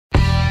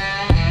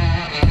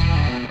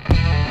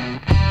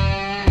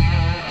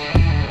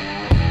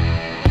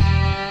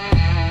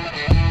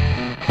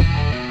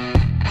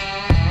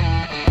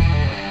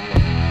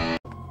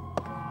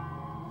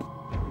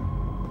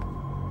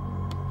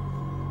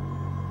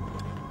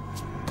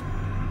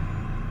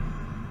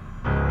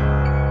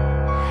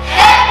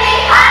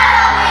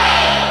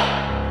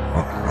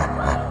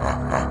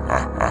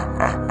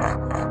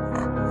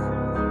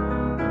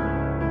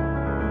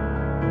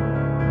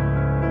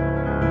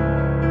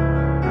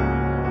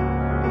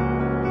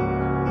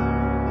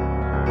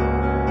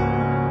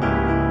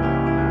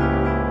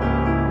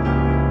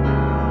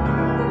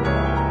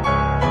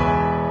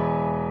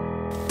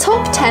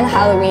and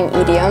Halloween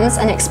idioms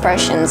and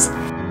expressions.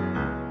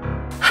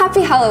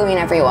 Happy Halloween,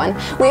 everyone!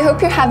 We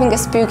hope you're having a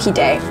spooky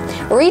day.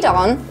 Read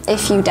on,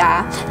 if you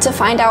dare, to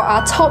find out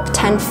our top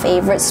 10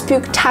 favourite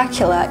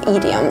spook-tacular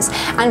idioms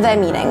and their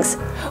meanings.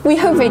 We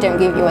hope they don't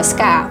give you a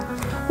scare.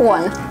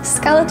 1.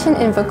 Skeleton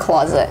in the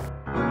closet.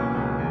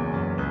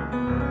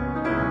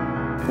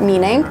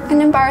 Meaning,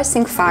 an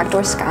embarrassing fact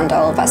or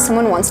scandal that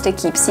someone wants to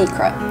keep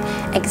secret.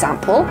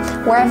 Example,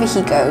 wherever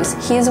he goes,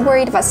 he is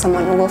worried that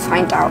someone will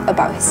find out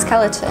about his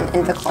skeleton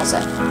in the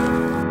closet.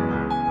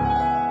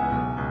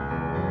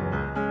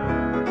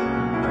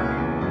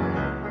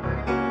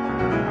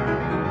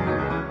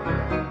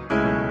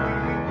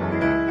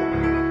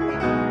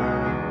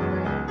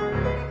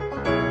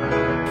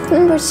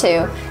 Number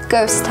 2.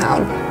 Ghost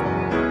town.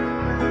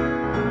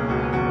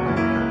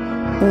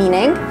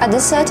 Meaning, a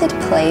deserted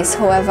place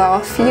where there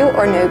are few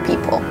or no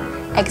people.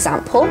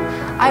 Example,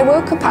 I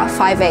woke up at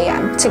 5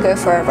 AM to go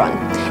for a run.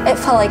 It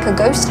felt like a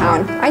ghost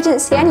town. I didn't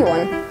see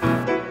anyone.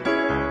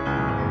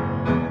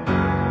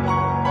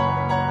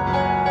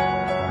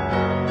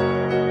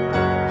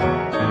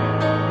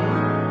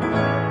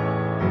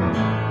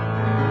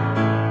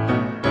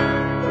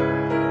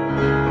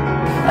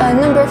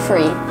 Number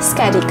 3.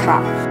 Scaredy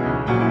cat.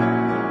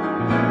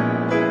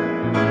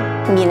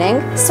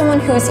 Meaning, someone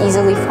who is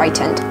easily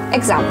frightened.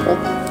 Example,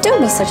 don't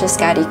be such a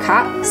scaredy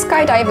cat,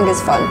 skydiving is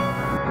fun.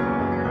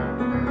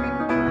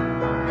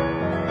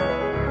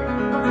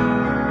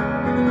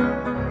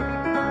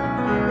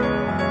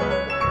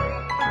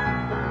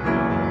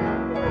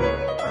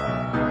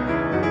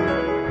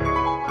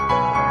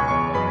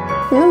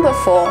 Number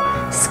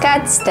 4.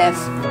 Scared stiff.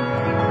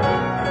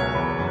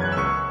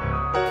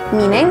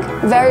 Meaning,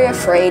 very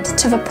afraid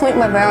to the point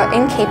where they are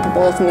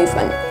incapable of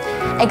movement.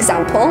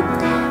 Example,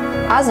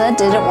 Agata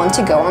didn't want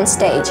to go on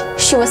stage.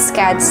 She was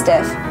scared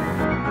stiff.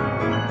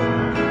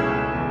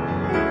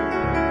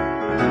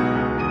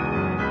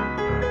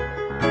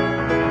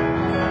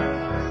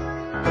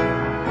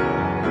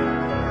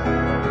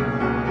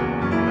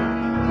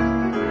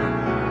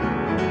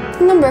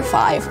 Number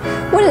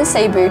 5. Wouldn't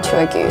say boo to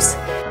a goose.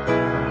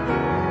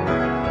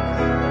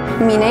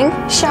 Meaning,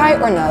 shy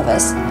or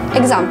nervous.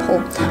 Example,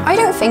 I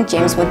don't think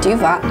James would do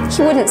that.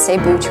 He wouldn't say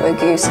boo to a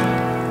goose.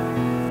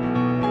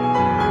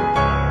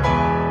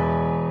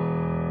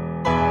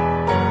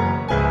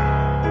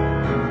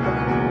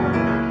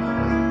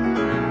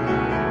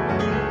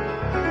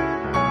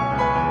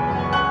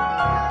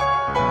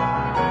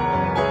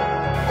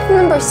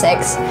 Number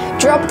 6.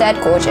 Drop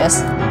dead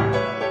gorgeous.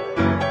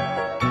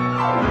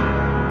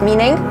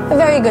 Meaning,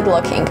 very good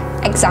looking.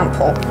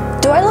 Example,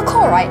 do I look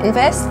alright in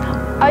this?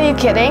 Are you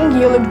kidding?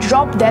 You look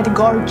drop dead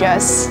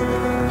gorgeous.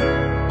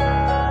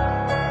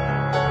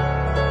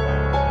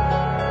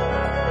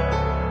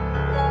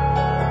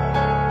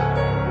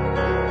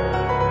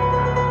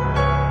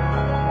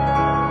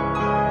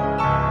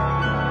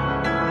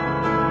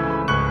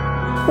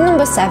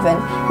 Number 7.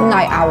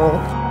 Night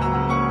owl.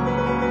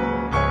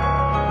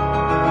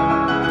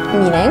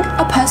 Meaning,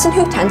 a person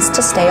who tends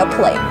to stay up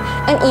late,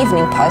 an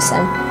evening person.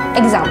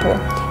 Example,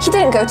 he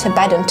didn't go to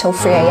bed until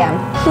 3 AM.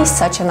 He's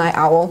such a night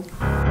owl.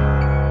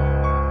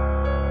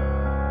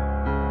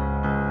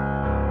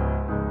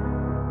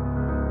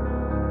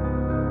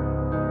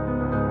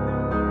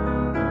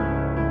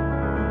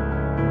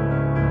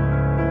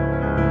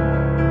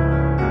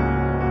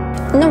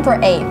 Number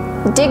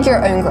 8. Dig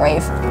your own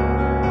grave.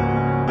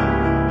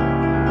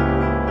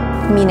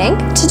 Meaning,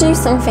 to do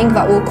something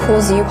that will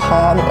cause you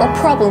harm or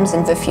problems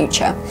in the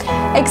future.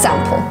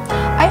 Example,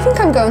 I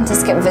think I'm going to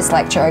skip this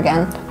lecture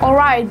again.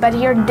 Alright, but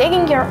you're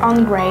digging your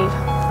own grave.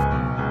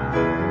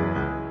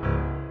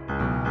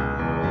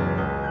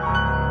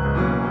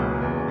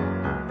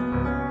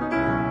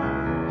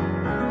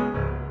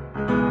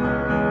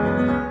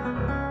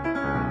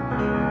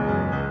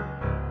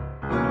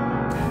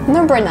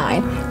 Number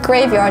 9.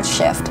 Graveyard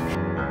shift.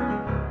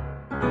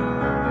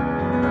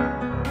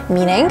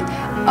 Meaning,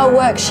 a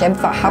work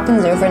shift that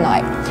happens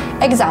overnight.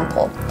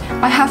 Example,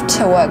 I have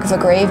to work the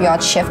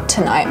graveyard shift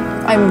tonight.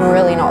 I'm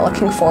really not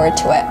looking forward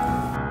to it.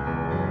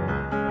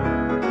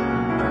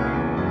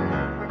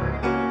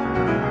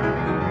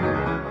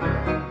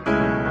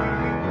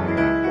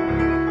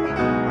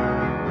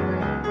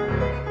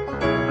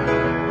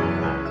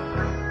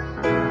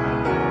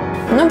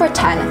 Number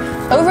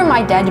 10. Over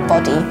my dead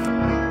body.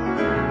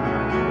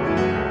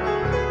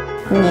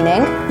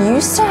 Meaning,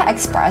 used to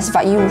express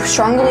that you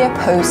strongly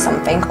oppose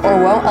something or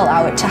won't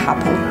allow it to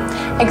happen.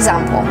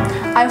 Example,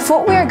 I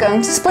thought we were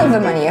going to split the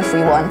money if we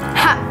won.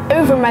 Ha!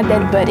 Over my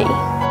dead body.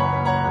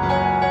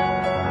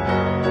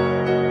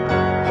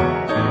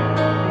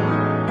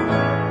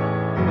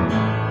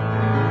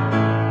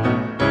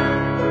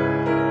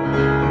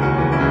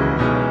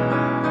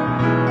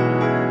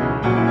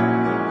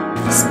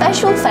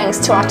 Special thanks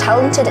to our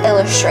talented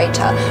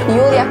illustrator,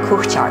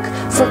 Kuchciak,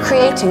 for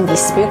creating these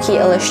spooky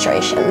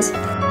illustrations.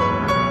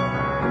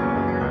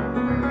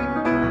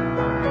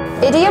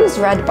 Idioms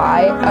read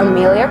by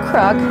Emilia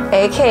Kruk,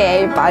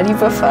 aka Buddy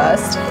the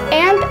First,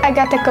 and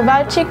Agata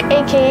Kowalczyk,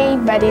 aka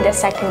Buddy the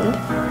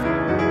Second.